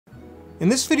In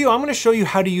this video, I'm going to show you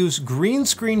how to use green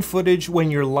screen footage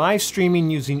when you're live streaming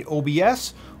using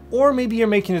OBS, or maybe you're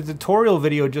making a tutorial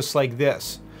video just like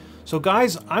this. So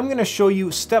guys, I'm going to show you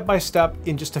step by step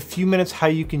in just a few minutes how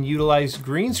you can utilize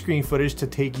green screen footage to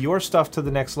take your stuff to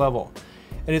the next level.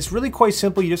 And it's really quite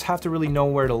simple, you just have to really know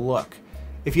where to look.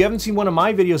 If you haven't seen one of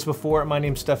my videos before, my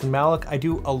name's Stefan Malloch. I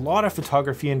do a lot of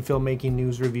photography and filmmaking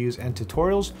news reviews and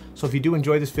tutorials. So if you do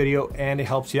enjoy this video and it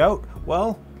helps you out,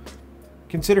 well,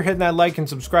 consider hitting that like and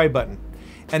subscribe button.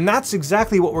 And that's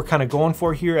exactly what we're kind of going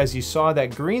for here. As you saw,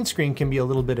 that green screen can be a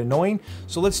little bit annoying.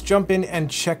 So let's jump in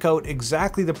and check out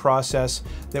exactly the process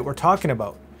that we're talking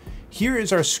about. Here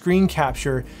is our screen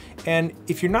capture. And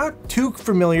if you're not too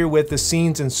familiar with the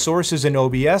scenes and sources in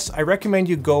OBS, I recommend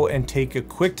you go and take a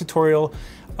quick tutorial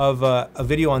of a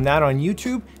video on that on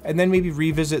YouTube, and then maybe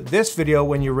revisit this video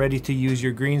when you're ready to use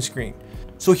your green screen.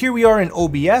 So here we are in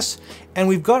OBS, and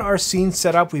we've got our scene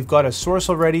set up. We've got a source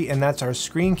already, and that's our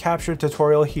screen capture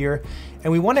tutorial here.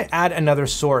 And we want to add another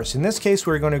source. In this case,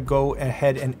 we're going to go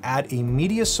ahead and add a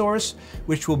media source,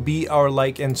 which will be our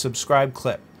like and subscribe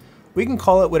clip. We can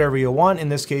call it whatever you want, in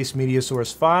this case, media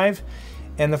source 5.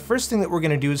 And the first thing that we're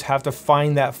going to do is have to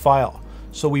find that file.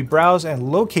 So we browse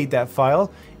and locate that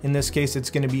file. In this case,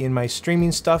 it's going to be in my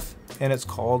streaming stuff, and it's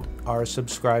called our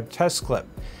subscribe test clip.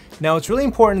 Now, it's really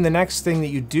important, the next thing that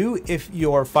you do if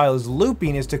your file is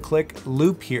looping is to click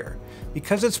loop here.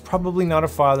 Because it's probably not a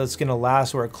file that's going to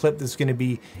last or a clip that's going to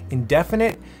be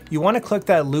indefinite, you want to click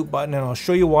that loop button, and I'll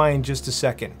show you why in just a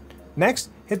second.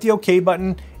 Next, hit the OK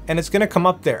button, and it's going to come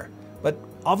up there. But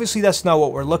obviously that's not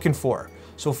what we're looking for.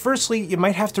 So firstly, you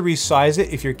might have to resize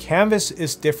it if your canvas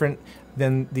is different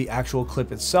than the actual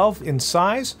clip itself in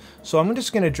size. So I'm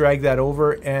just going to drag that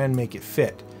over and make it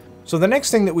fit. So the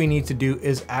next thing that we need to do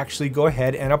is actually go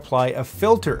ahead and apply a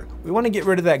filter. We want to get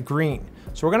rid of that green.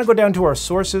 So we're going to go down to our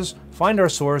sources, find our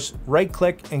source, right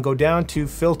click, and go down to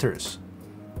filters.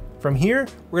 From here,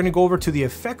 we're going to go over to the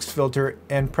effects filter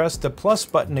and press the plus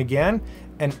button again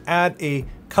and add a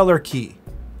color key.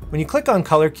 When you click on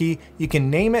color key, you can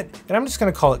name it, and I'm just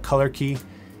going to call it color key.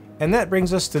 And that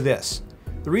brings us to this.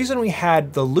 The reason we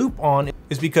had the loop on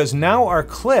is because now our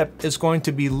clip is going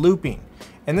to be looping.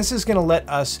 And this is going to let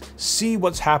us see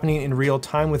what's happening in real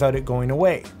time without it going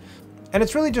away. And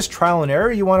it's really just trial and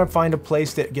error. You want to find a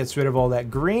place that gets rid of all that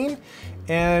green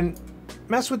and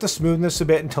mess with the smoothness a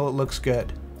bit until it looks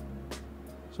good.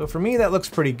 So for me, that looks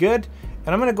pretty good.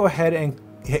 And I'm going to go ahead and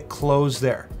hit close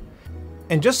there.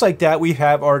 And just like that, we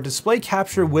have our display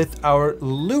capture with our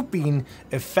looping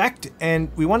effect, and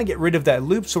we want to get rid of that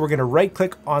loop. So we're going to right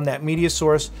click on that media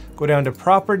source, go down to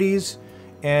properties,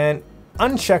 and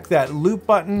uncheck that loop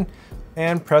button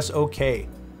and press OK.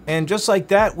 And just like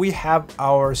that, we have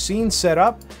our scene set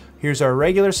up. Here's our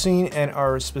regular scene, and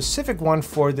our specific one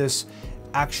for this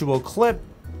actual clip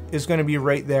is going to be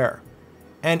right there.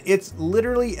 And it's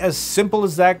literally as simple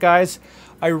as that, guys.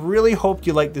 I really hope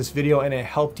you liked this video and it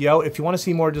helped you out. If you want to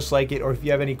see more just like it, or if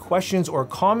you have any questions or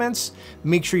comments,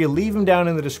 make sure you leave them down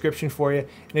in the description for you.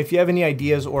 And if you have any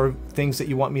ideas or things that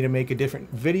you want me to make a different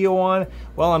video on,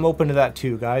 well, I'm open to that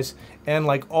too, guys. And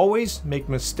like always, make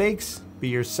mistakes, be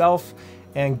yourself,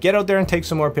 and get out there and take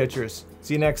some more pictures.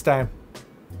 See you next time.